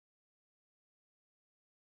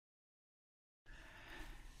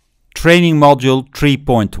Training Module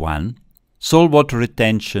 3.1 Saltwater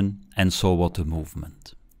Retention and Saltwater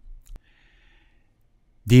Movement.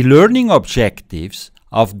 The learning objectives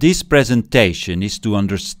of this presentation is to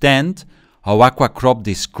understand how AquaCrop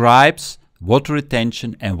describes water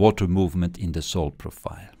retention and water movement in the salt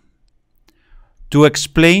profile. To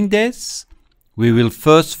explain this, we will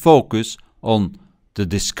first focus on the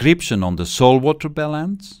description on the saltwater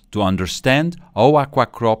balance to understand how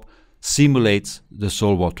AquaCrop simulates the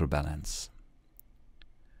saltwater balance.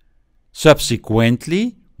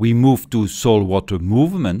 Subsequently, we move to saltwater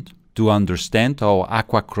movement to understand how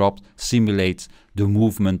AquaCrop simulates the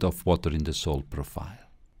movement of water in the salt profile.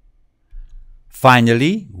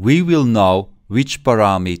 Finally, we will know which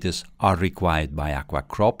parameters are required by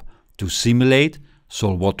AquaCrop to simulate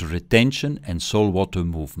saltwater retention and saltwater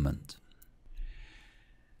movement.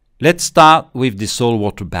 Let's start with the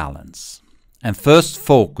saltwater balance and first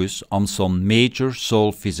focus on some major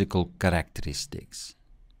salt physical characteristics.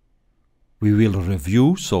 We will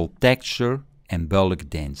review salt texture and bulk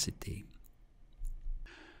density.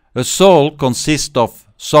 A salt consists of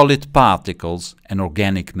solid particles and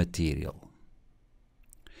organic material.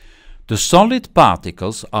 The solid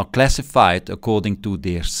particles are classified according to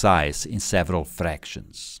their size in several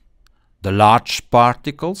fractions. The large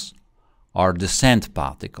particles are the sand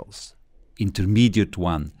particles, intermediate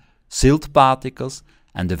one silt particles,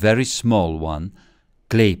 and the very small one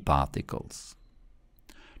clay particles.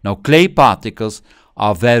 Now, clay particles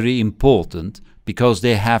are very important because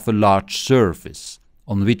they have a large surface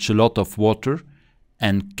on which a lot of water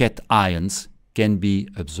and cations can be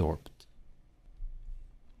absorbed.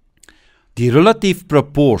 The relative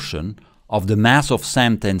proportion of the mass of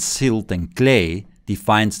sand and silt and clay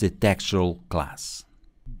defines the textural class.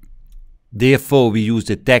 Therefore, we use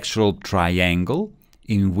the textural triangle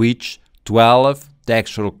in which 12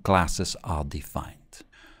 textural classes are defined.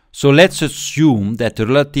 So let's assume that the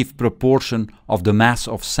relative proportion of the mass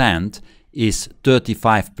of sand is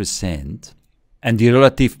 35% and the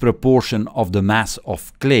relative proportion of the mass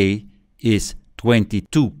of clay is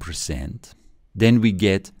 22%. Then we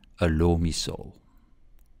get a loamy salt.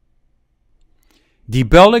 The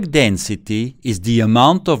bulk density is the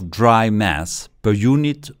amount of dry mass per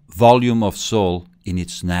unit volume of salt in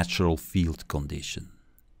its natural field condition.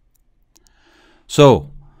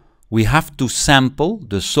 So, we have to sample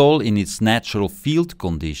the salt in its natural field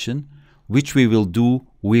condition, which we will do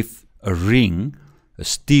with a ring, a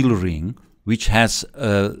steel ring, which has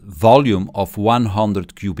a volume of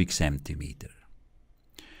 100 cubic centimeter.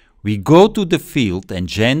 We go to the field and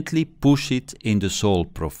gently push it in the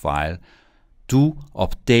salt profile to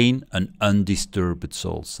obtain an undisturbed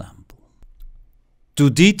salt sample. To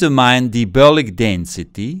determine the bulk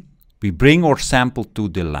density, we bring our sample to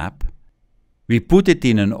the lab. We put it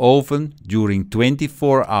in an oven during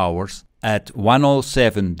 24 hours at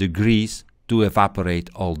 107 degrees to evaporate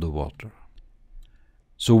all the water.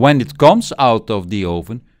 So when it comes out of the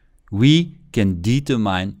oven, we can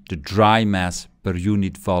determine the dry mass per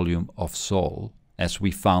unit volume of salt as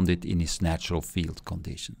we found it in its natural field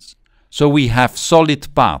conditions. So we have solid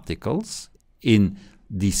particles in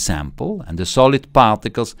the sample, and the solid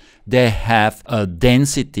particles, they have a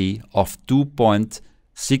density of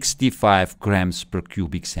 2.65 grams per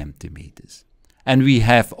cubic centimeters. And we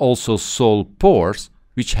have also salt pores,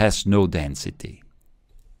 which has no density.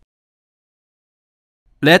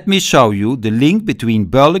 Let me show you the link between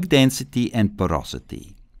bulk density and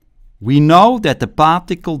porosity. We know that the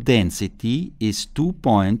particle density is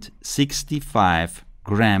 2.65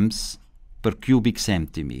 grams per cubic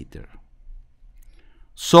centimeter.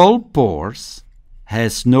 Salt pores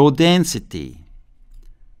has no density.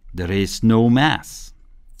 There is no mass.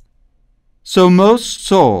 So most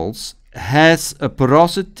salts has a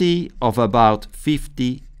porosity of about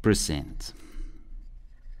 50%.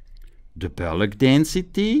 The bulk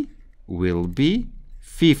density will be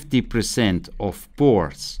 50% of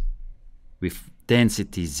pores with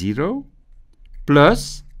density 0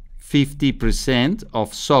 plus 50%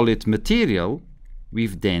 of solid material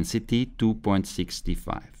with density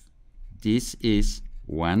 2.65. This is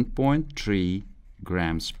 1.3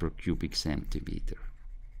 grams per cubic centimeter.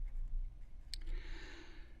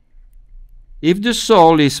 If the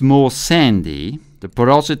salt is more sandy, the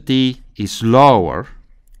porosity is lower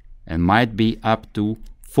and might be up to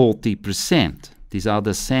 40%. These are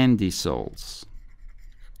the sandy salts.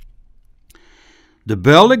 The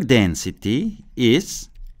bulk density is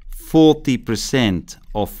 40%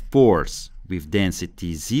 of pores with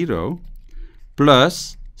density 0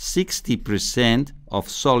 plus 60% of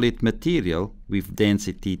solid material with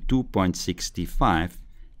density 2.65.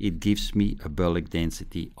 It gives me a bulk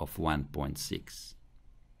density of 1.6.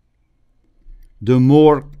 The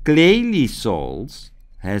more clayey soils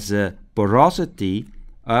has a porosity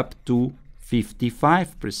up to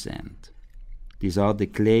 55%. These are the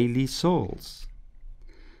clayey soils.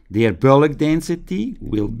 Their bulk density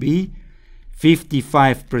will be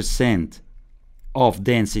 55% of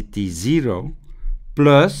density 0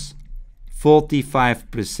 plus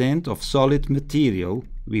 45% of solid material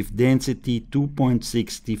with density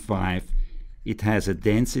 2.65. It has a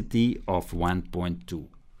density of 1.2.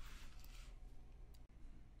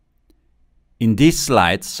 In this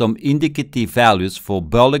slide, some indicative values for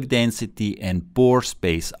bulk density and pore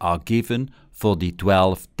space are given for the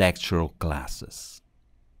 12 textural classes.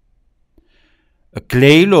 A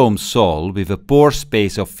clay loam soil with a pore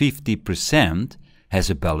space of 50% has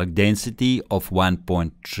a bulk density of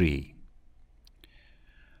 1.3.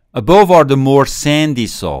 Above are the more sandy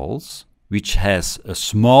soils, which has a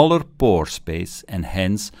smaller pore space and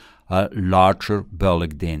hence a larger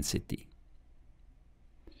bulk density.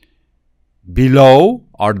 Below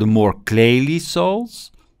are the more clayey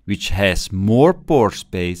soils, which has more pore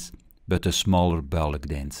space but a smaller bulk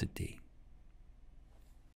density.